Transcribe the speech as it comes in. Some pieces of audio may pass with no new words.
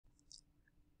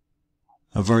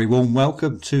A very warm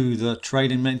welcome to the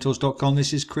tradingmentors.com.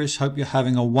 This is Chris. Hope you're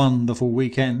having a wonderful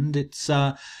weekend.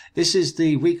 This is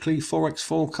the weekly Forex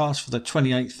forecast for the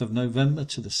 28th of November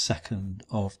to the 2nd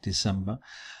of December.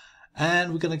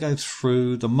 And we're going to go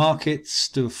through the markets,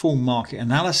 do a full market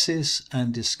analysis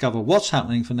and discover what's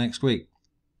happening for next week.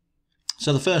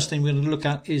 So the first thing we're going to look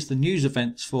at is the news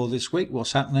events for this week,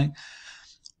 what's happening,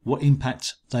 what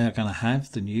impact they are going to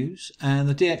have, the news. And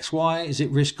the DXY, is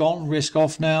it risk on, risk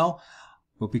off now?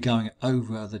 We'll be going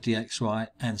over the DXY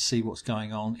and see what's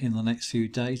going on in the next few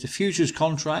days. The futures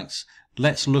contracts,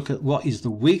 let's look at what is the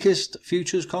weakest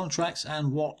futures contracts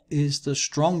and what is the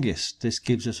strongest. This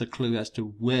gives us a clue as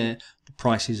to where the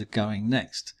prices are going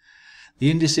next. The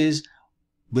indices,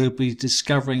 we'll be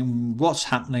discovering what's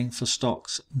happening for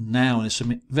stocks now. And there's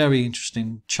some very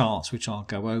interesting charts which I'll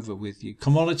go over with you.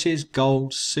 Commodities,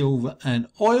 gold, silver and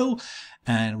oil.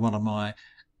 And one of my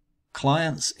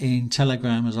clients in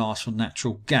Telegram has asked for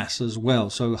natural gas as well,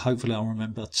 so hopefully I'll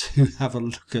remember to have a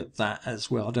look at that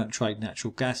as well. I don't trade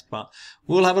natural gas, but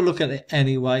we'll have a look at it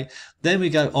anyway. Then we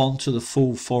go on to the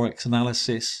full Forex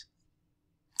analysis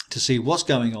to see what's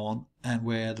going on and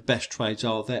where the best trades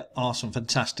are. There are some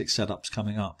fantastic setups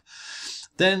coming up.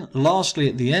 Then lastly,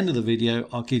 at the end of the video,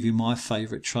 I'll give you my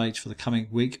favorite trades for the coming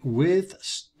week with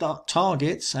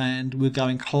targets, and we're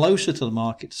going closer to the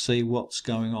market to see what's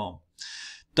going on.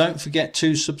 Don't forget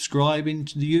to subscribe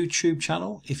into the YouTube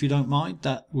channel if you don't mind.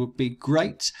 That would be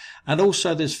great. And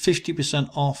also there's 50%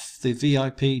 off the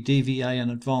VIP, DVA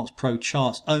and Advanced Pro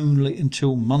charts only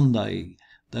until Monday.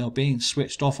 They are being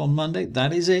switched off on Monday.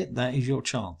 That is it. That is your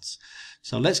chance.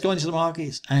 So let's go into the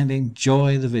markets and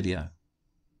enjoy the video.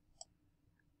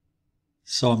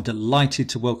 So I'm delighted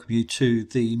to welcome you to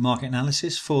the market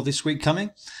analysis for this week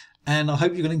coming. And I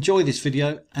hope you're going to enjoy this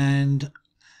video and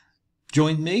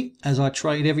join me as I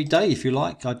trade every day if you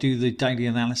like. I do the daily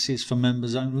analysis for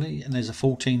members only, and there's a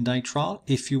 14-day trial.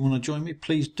 If you want to join me,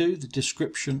 please do. The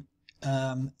description,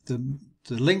 the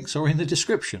links are in the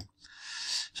description.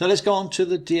 So let's go on to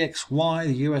the DXY,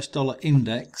 the US dollar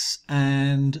index,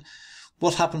 and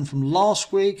what happened from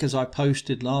last week. As I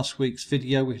posted last week's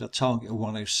video, we had a target of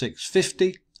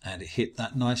 106.50 and it hit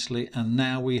that nicely, and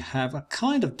now we have a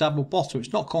kind of double bottom.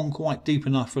 It's not gone quite deep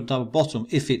enough for a double bottom.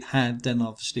 If it had, then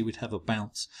obviously we'd have a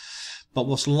bounce. But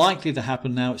what's likely to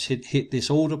happen now is hit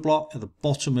this order block at the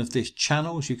bottom of this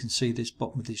channel. As you can see, this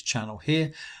bottom of this channel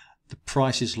here, the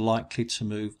price is likely to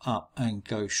move up and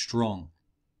go strong.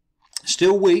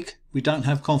 Still weak. We don't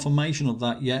have confirmation of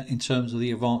that yet in terms of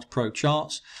the Advanced Pro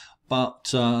charts. But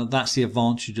that's the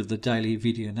advantage of the daily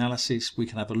video analysis. We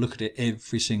can have a look at it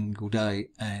every single day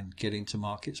and get into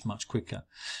markets much quicker.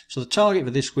 So the target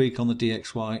for this week on the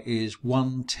DXY is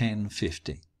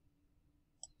 110.50.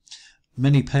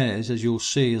 Many pairs, as you'll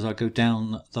see as I go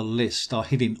down the list, are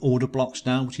hitting order blocks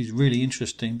now, which is really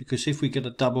interesting, because if we get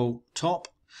a double top,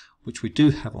 which we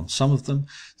do have on some of them,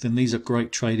 then these are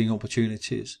great trading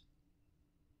opportunities.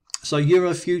 So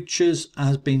Euro futures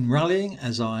has been rallying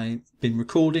as I've been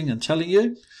recording and telling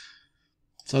you.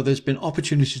 So there's been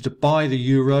opportunities to buy the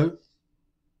euro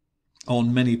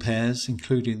on many pairs,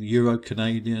 including the euro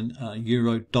Canadian,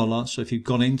 euro dollar. So if you've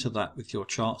gone into that with your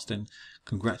charts, then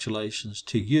congratulations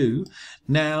to you.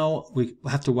 Now we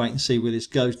have to wait and see where this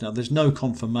goes. Now there's no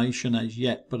confirmation as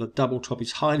yet, but a double top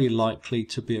is highly likely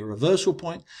to be a reversal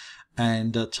point,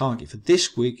 and a target for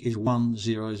this week is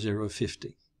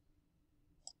 100.50.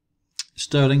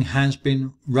 Sterling has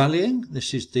been rallying.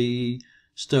 This is the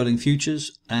sterling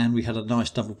futures, and we had a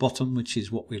nice double bottom, which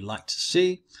is what we like to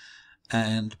see,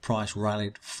 and the price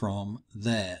rallied from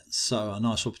there. So a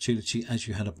nice opportunity as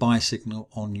you had a buy signal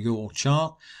on your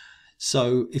chart.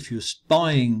 So if you're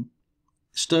buying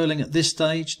sterling at this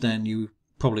stage, then you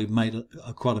probably made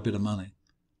quite a bit of money.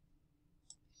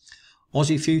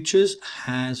 Aussie futures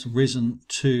has risen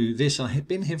to this. I have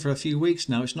been here for a few weeks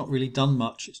now. It's not really done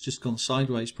much. It's just gone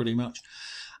sideways pretty much.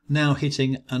 Now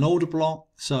hitting an order block.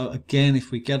 So again, if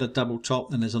we get a double top,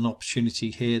 then there's an opportunity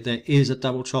here. There is a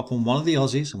double top on one of the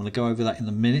Aussies. I'm going to go over that in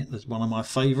a minute. That's one of my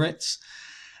favorites.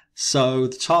 So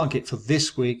the target for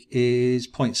this week is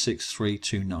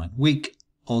 0.6329. Weak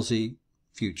Aussie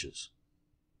futures.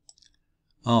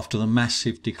 After the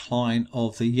massive decline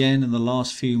of the yen in the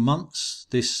last few months,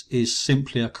 this is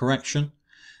simply a correction.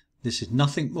 This is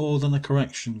nothing more than a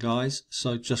correction, guys.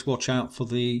 So just watch out for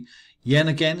the yen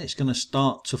again. It's going to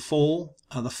start to fall.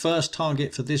 The first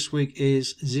target for this week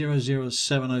is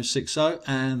 007060,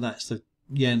 and that's the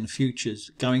yen futures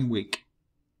going weak.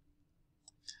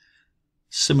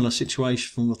 Similar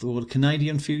situation with all the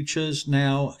Canadian futures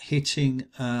now hitting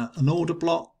an order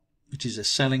block, which is a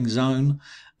selling zone,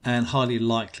 and highly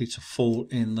likely to fall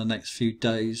in the next few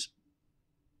days.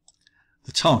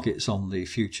 The targets on the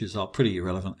futures are pretty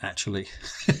irrelevant actually,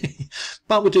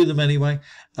 but we'll do them anyway.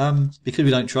 Because we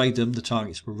don't trade them, the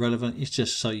targets were relevant. It's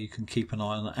just so you can keep an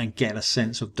eye on it and get a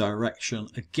sense of direction.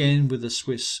 Again, with the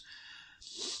Swiss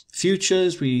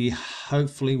futures, we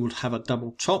hopefully will have a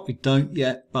double top. We don't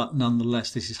yet, but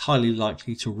nonetheless, this is highly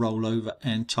likely to roll over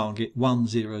and target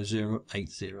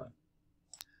 10080.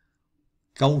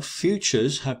 Gold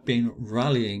futures have been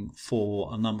rallying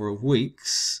for a number of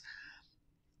weeks,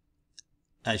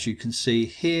 as you can see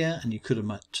here, and you could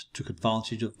have took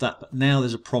advantage of that, but now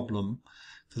there's a problem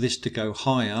for this to go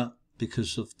higher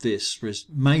because of this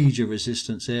major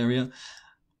resistance area.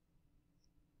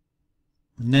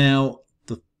 Now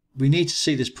we need to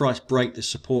see this price break this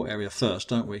support area first,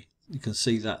 don't we? You can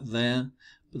see that there.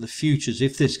 But the futures,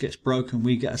 if this gets broken,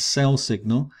 we get a sell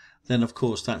signal, then of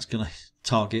course that's going to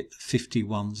target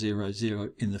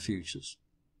 5100 in the futures.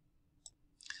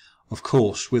 Of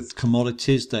course, with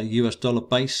commodities, they're US dollar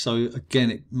based, so again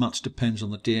it much depends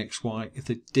on the DXY. If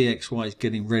the DXY is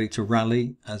getting ready to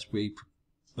rally, as we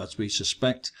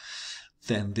suspect,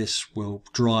 then this will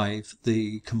drive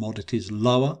the commodities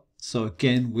lower. So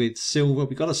again, with silver,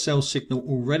 we've got a sell signal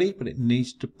already, but it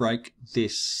needs to break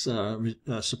this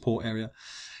support area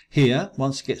here.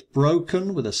 Once it gets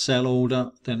broken with a sell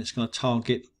order, then it's going to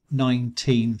target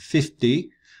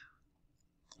 1950,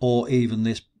 or even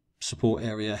this support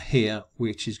area here,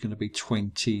 which is going to be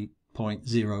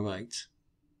 20.08.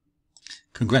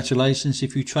 Congratulations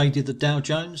if you traded the Dow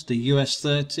Jones, the US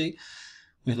 30.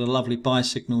 We had a lovely buy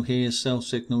signal here, sell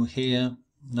signal here,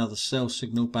 another sell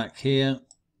signal back here.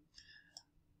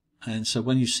 And so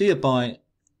when you see a buy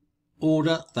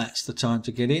order, that's the time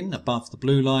to get in above the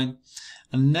blue line.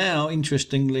 And now,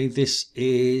 interestingly, this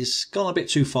is gone a bit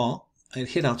too far. It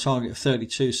hit our target of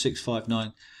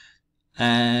 32,659.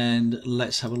 And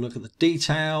let's have a look at the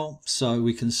detail. So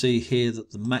we can see here that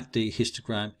the MACD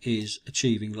histogram is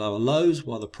achieving lower lows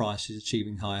while the price is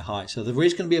achieving higher highs. So there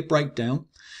is going to be a breakdown,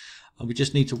 and we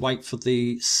just need to wait for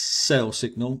the sell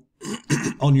signal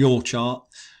on your chart.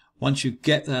 Once you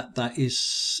get that, that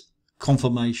is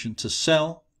confirmation to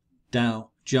sell Dow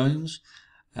Jones.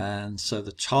 And so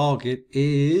the target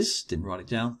is, didn't write it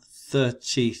down,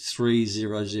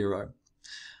 3300.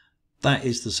 That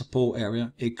is the support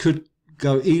area. It could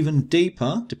go even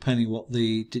deeper depending what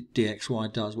the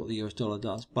DXY does, what the US dollar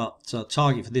does, but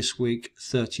target for this week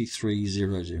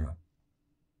 3300. I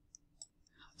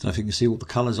don't know if you can see all the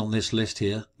colors on this list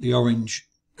here. The orange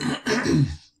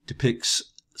depicts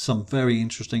some very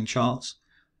interesting charts,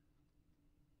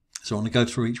 so I want to go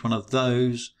through each one of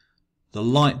those. The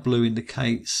light blue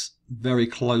indicates very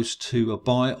close to a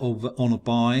buy, or on a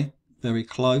buy, very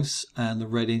close, and the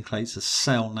red indicates a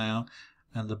sell now,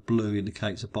 and the blue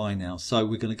indicates a buy now. So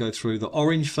we're going to go through the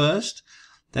orange first,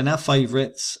 then our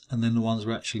favorites, and then the ones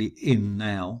we're actually in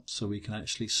now, so we can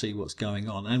actually see what's going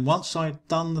on. And once I've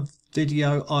done the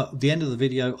video, at the end of the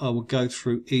video, I will go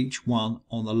through each one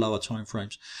on the lower time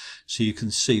frames so you can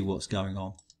see what's going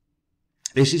on.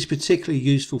 This is particularly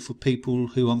useful for people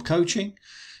who I'm coaching,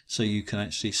 so you can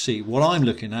actually see what I'm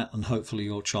looking at, and hopefully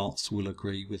your charts will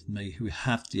agree with me who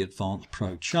have the Advanced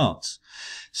Pro charts.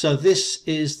 So this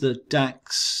is the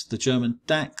DAX, the German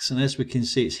DAX, and as we can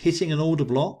see, it's hitting an order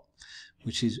block,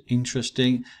 which is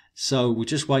interesting. So we're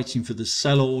just waiting for the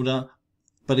sell order,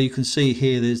 but you can see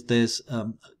here there's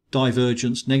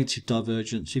divergence, negative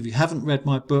divergence. If you haven't read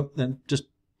my book, then just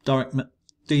direct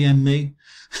DM me.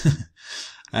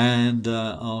 And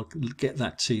I'll get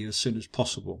that to you as soon as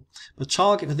possible. The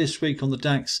target for this week on the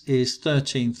DAX is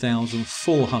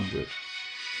 13,400.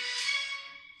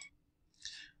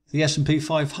 The S&P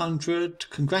 500,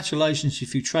 congratulations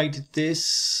if you traded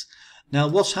this. Now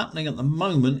what's happening at the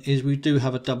moment is we do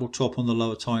have a double top on the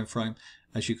lower time frame.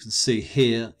 As you can see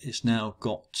here, it's now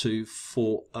got to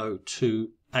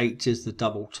 4028 is the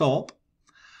double top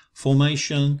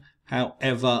formation.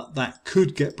 However, that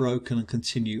could get broken and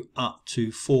continue up to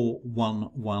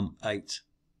 4118.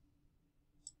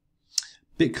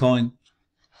 Bitcoin.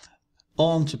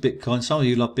 On to Bitcoin. Some of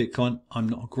you love Bitcoin. I'm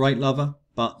not a great lover,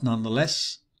 but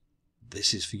nonetheless,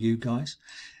 this is for you guys.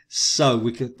 So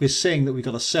we're seeing that we've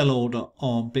got a sell order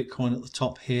on Bitcoin at the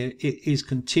top here. It is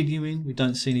continuing. We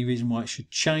don't see any reason why it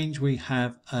should change. We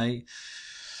have a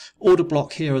order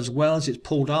block here as well as it's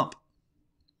pulled up.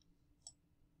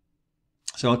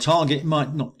 So our target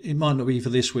might not be for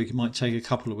this week. It might take a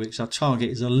couple of weeks. Our target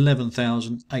is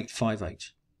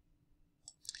 11,858.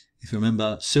 If you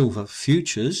remember, silver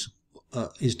futures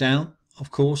is down, of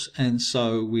course, and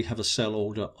so we have a sell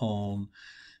order on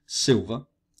silver.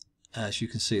 As you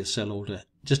can see, a sell order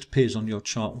just appears on your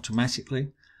chart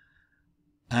automatically.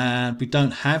 and we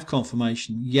don't have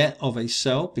confirmation yet of a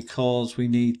sell because we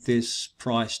need this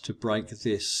price to break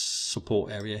this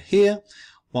support area here.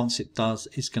 Once it does,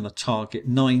 it's going to target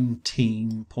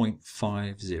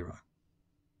 19.50.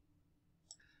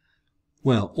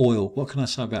 Well, oil, what can I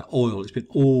say about oil? It's been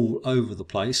all over the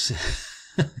place,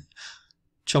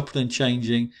 chopping and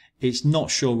changing. It's not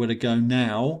sure where to go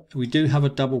now. We do have a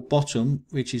double bottom,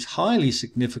 which is highly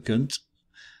significant,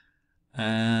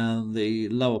 and the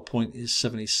lower point is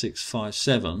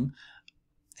 76.57.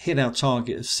 Hit our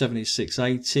target of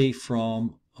 76.80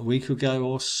 from a week ago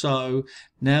or so.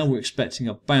 Now we're expecting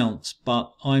a bounce,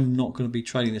 but I'm not going to be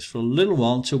trading this for a little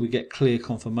while until we get clear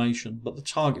confirmation. But the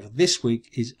target for this week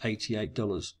is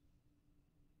 $88.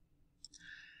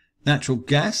 Natural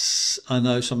gas, I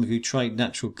know some of you trade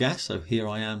natural gas, so here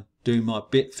I am doing my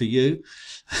bit for you.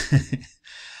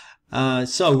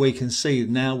 So we can see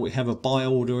now we have a buy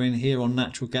order in here on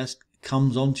natural gas. It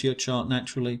comes onto your chart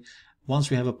naturally. Once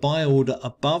we have a buy order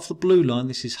above the blue line,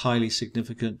 this is highly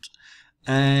significant.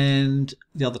 And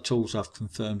the other tools I've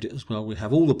confirmed it as well. We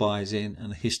have all the buys in,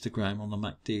 and the histogram on the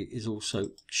MACD is also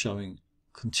showing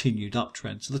continued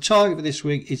uptrend. So the target for this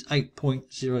week is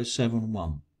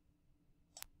 8.071.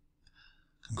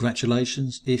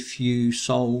 Congratulations if you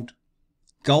sold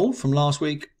gold from last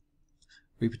week.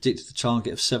 We predicted the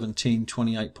target of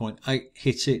 1728.8,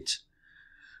 hit it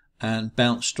and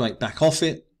bounced straight back off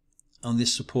it on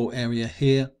this support area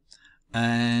here.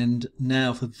 And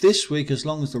now for this week, as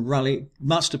long as the rally,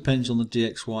 much depends on the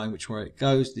DXY, which way it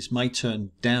goes. This may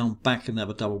turn down back and have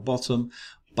a double bottom,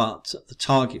 but the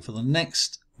target for the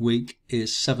next week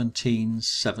is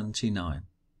 1779.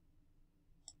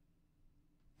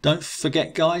 Don't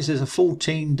forget, guys, there's a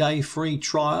 14-day free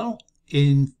trial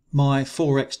in my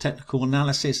Forex technical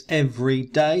analysis every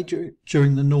day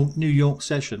during the New York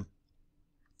session.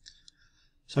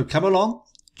 So come along,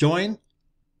 join.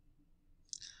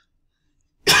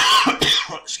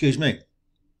 Excuse me.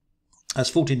 That's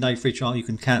 14-day free trial. You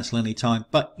can cancel any time,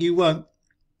 but you won't.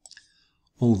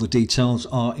 All the details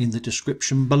are in the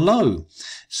description below.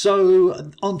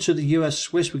 So onto the US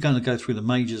Swiss. We're going to go through the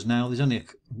majors now. There's only a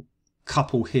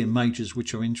couple here majors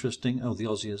which are interesting. Oh, the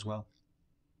Aussie as well.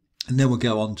 And then we'll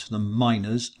go on to the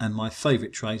minors and my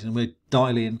favorite trades, and we'll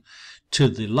dial in to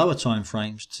the lower time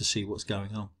frames to see what's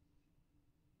going on.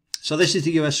 So this is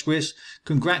the US Swiss.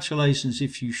 Congratulations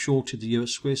if you shorted the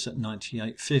US Swiss at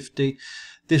 98.50.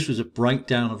 This was a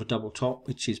breakdown of a double top,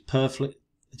 which is perfect.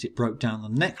 As it broke down the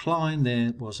neckline,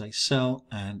 there was a sell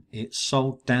and it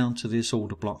sold down to this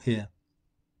order block here.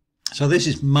 So this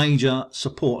is major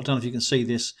support. I don't know if you can see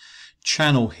this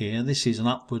channel here. This is an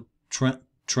upward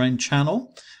trend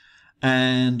channel,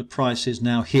 and the price has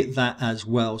now hit that as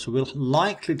well. So we're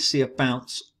likely to see a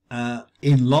bounce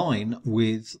in line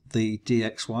with the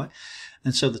DXY,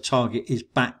 and so the target is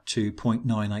back to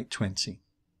 0.9820.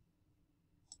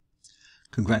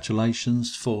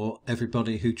 Congratulations for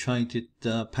everybody who traded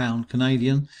pound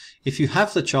Canadian. If you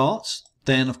have the charts,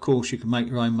 then of course you can make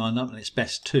your own mind up, and it's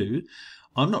best to.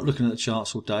 I'm not looking at the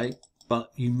charts all day,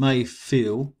 but you may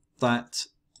feel that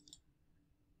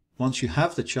once you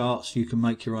have the charts you can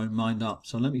make your own mind up.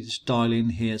 So let me just dial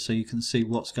in here so you can see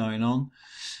what's going on.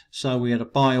 So we had a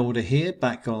buy order here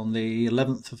back on the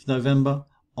 11th of November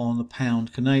on the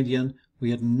pound Canadian.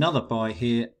 We had another buy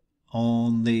here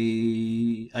on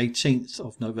the 18th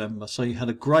of November. So you had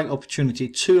a great opportunity,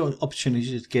 two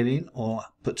opportunities to get in or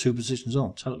put two positions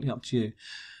on, totally up to you.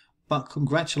 But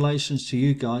congratulations to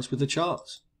you guys with the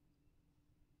charts.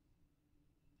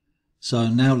 So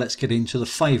now let's get into the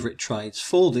favorite trades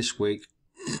for this week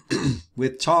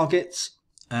with targets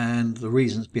and the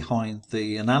reasons behind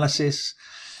the analysis.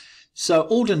 So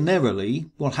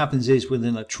ordinarily what happens is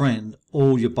within a trend,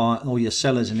 all your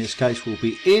sellers in this case will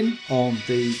be in on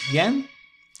the yen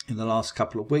in the last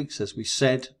couple of weeks. As we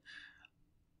said,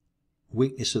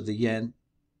 weakness of the yen,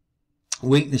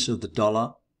 weakness of the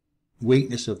dollar,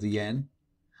 weakness of the yen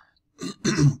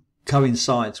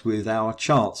coincides with our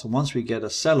charts. And once we get a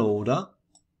sell order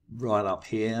right up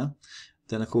here,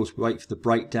 then of course we wait for the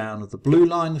breakdown of the blue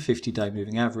line, the 50-day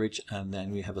moving average, and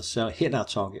then we have a sell, hit our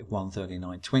target of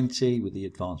 139.20 with the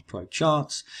advanced pro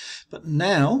charts. But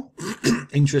now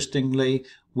interestingly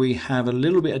we have a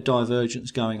little bit of divergence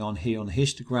going on here on the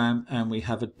histogram, and we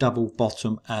have a double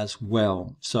bottom as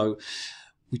well. So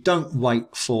we don't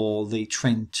wait for the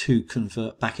trend to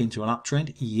convert back into an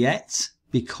uptrend yet,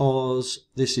 because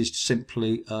this is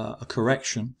simply a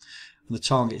correction. The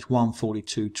target is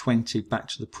 142.20 back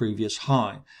to the previous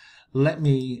high. Let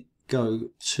me go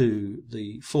to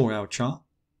the 4-hour chart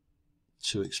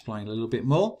to explain a little bit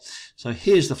more. So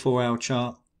here's the 4-hour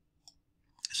chart.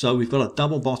 So we've got a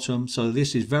double bottom. So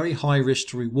this is very high risk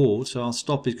to reward. So our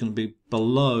stop is going to be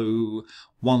below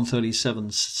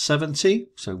 137.70.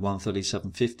 So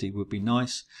 137.50 would be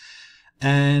nice.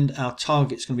 And our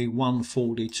target's going to be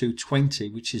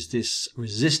 142.20, which is this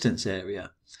resistance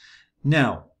area.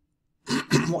 Now,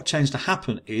 what tends to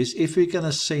happen is if we're going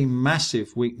to see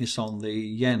massive weakness on the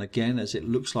yen again, as it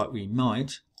looks like we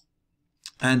might,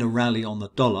 and a rally on the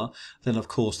dollar, then of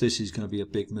course this is going to be a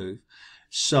big move.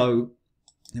 So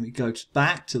let me go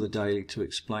back to the daily to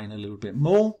explain a little bit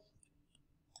more.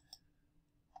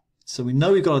 So we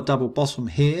know we've got a double bottom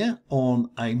here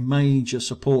on a major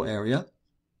support area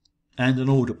and an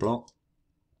order block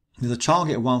with a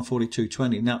target of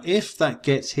 142.20. Now if that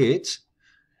gets hit,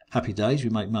 happy days, we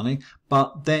make money,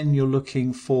 but then you're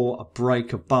looking for a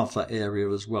break above that area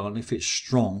as well, and if it's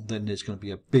strong then there's going to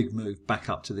be a big move back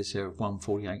up to this area of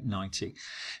 148.90.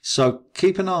 so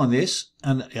keep an eye on this,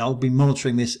 and I'll be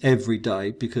monitoring this every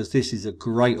day because this is a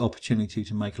great opportunity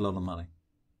to make a lot of money.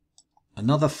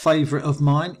 Another favorite of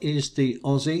mine is the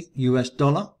Aussie US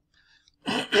dollar.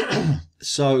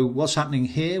 So what's happening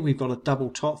here, we've got a double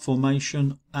top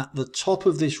formation at the top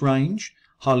of this range,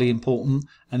 highly important,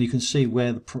 and you can see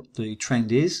where the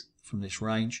trend is from this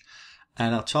range,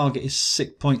 and our target is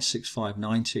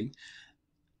 6.6590.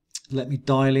 Let me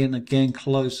dial in again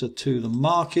closer to the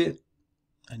market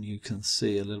and you can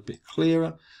see a little bit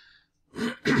clearer.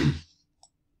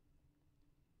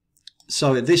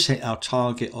 So this hit our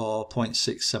target of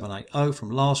 0.6780 from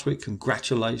last week.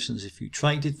 Congratulations if you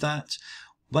traded that.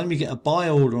 When we get a buy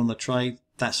order on the trade,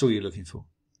 that's all you're looking for.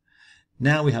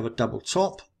 Now we have a double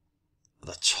top,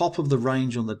 the top of the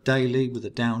range on the daily with a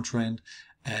downtrend,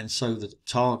 and so the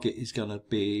target is going to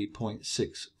be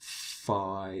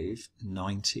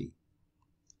 0.6590.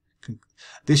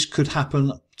 This could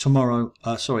happen tomorrow,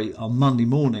 on Monday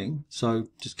morning, so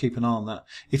just keep an eye on that.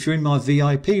 If you're in my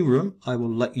VIP room, I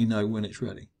will let you know when it's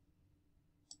ready.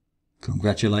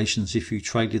 Congratulations if you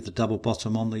traded the double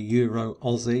bottom on the Euro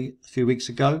Aussie a few weeks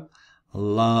ago. A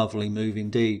lovely move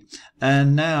indeed.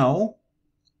 And now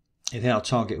it hit our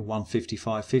target of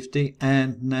 155.50,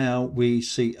 and now we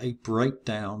see a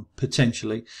breakdown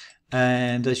potentially.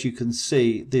 And as you can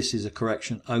see, this is a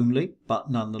correction only, but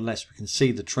nonetheless we can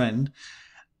see the trend.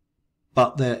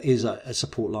 But there is a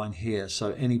support line here,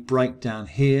 so any breakdown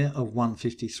here of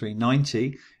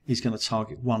 153.90 is going to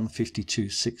target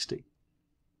 152.60.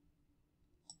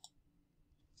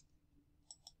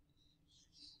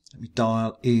 Let me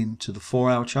dial into the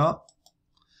 4-hour chart.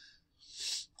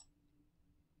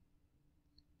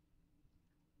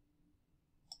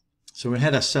 So we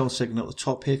had a sell signal at the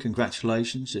top here.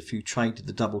 Congratulations if you traded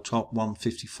the double top.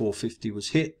 154.50 was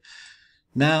hit.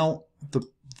 Now the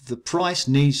price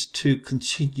needs to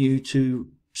continue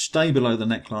to stay below the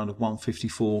neckline of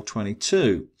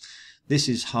 154.22. This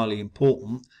is highly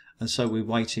important, and so we're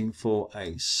waiting for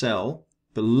a sell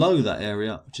below that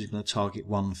area, which is going to target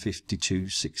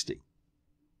 152.60.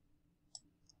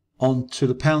 On to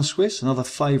the pound Swiss, another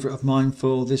favourite of mine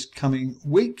for this coming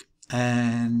week,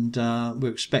 and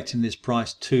we're expecting this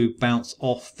price to bounce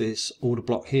off this order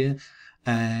block here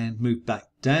and move back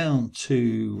down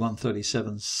to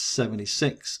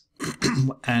 137.76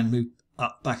 and move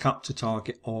back up to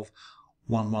target of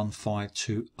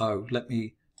 115.20. Let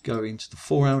me go into the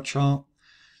 4-hour chart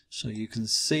so you can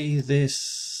see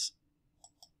this.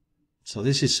 So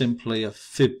this is simply a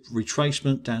fib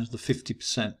retracement down to the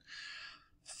 50%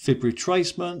 fib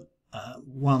retracement,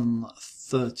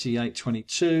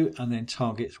 138.22, and then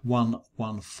targets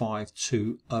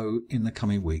 115.20 in the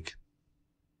coming week.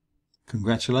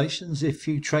 Congratulations if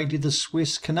you traded the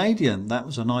Swiss Canadian. That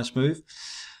was a nice move.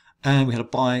 And we had a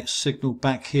buy signal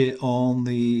back here on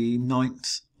the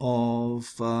 9th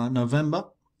of November.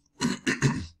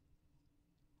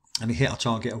 And it hit our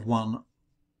target of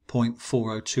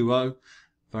 1.4020.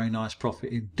 Very nice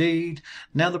profit indeed.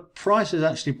 Now the price has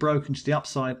actually broken to the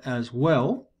upside as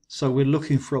well. So we're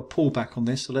looking for a pullback on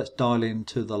this. So let's dial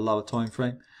into the lower time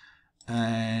frame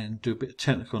and do a bit of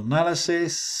technical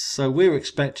analysis. So we're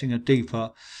expecting a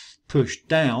deeper push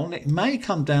down. It may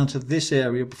come down to this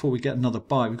area before we get another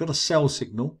buy. We've got a sell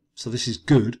signal, so this is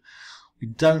good. We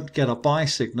don't get a buy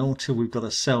signal until we've got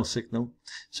a sell signal.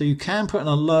 So you can put an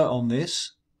alert on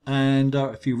this, and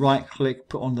if you right click,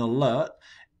 put on the alert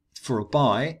for a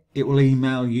buy, it will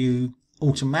email you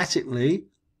automatically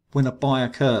when a buy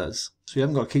occurs. So you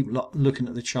haven't got to keep looking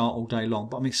at the chart all day long.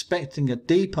 But I'm expecting a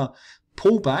deeper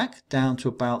pullback down to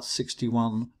about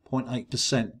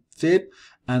 61.8% fib,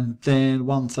 and then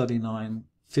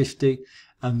 139.50,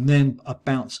 and then a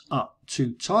bounce up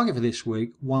to target for this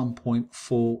week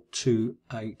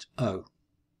 1.4280.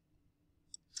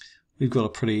 we've got a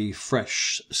pretty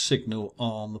fresh signal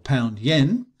on the pound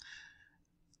yen,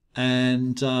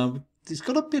 and it's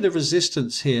got a bit of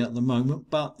resistance here at the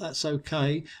moment, but that's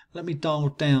okay. Let me dial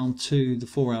down to the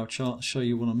 4-hour chart and show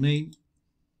you what I mean.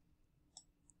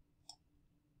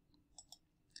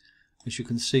 As you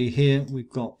can see here, we've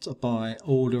got a buy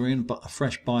order in, but a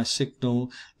fresh buy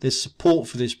signal. There's support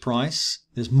for this price.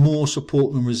 There's more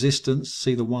support than resistance.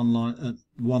 See the one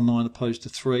line opposed to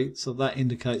 3, so that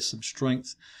indicates some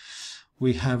strength.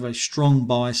 We have a strong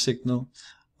buy signal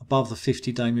above the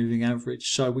 50-day moving average.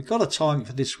 So we've got a target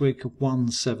for this week of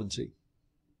 170.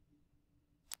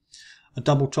 A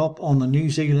double top on the New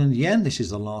Zealand yen. This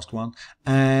is the last one,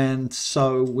 and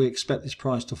so we expect this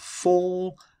price to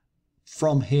fall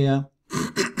from here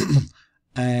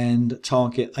and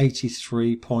target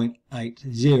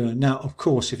 83.80. Now, of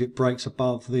course, if it breaks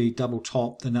above the double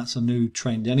top, then that's a new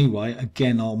trend anyway.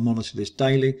 Again, I'll monitor this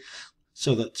daily,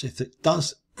 so that if it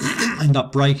does end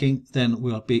up breaking, then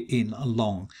we'll be in a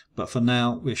long. But for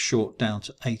now, we're short down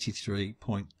to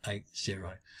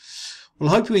 83.80. Well,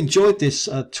 I hope you enjoyed this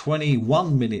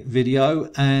 21-minute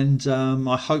video, and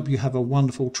I hope you have a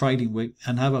wonderful trading week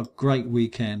and have a great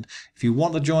weekend. If you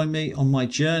want to join me on my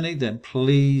journey, then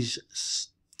please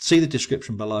see the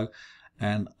description below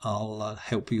and I'll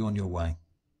help you on your way.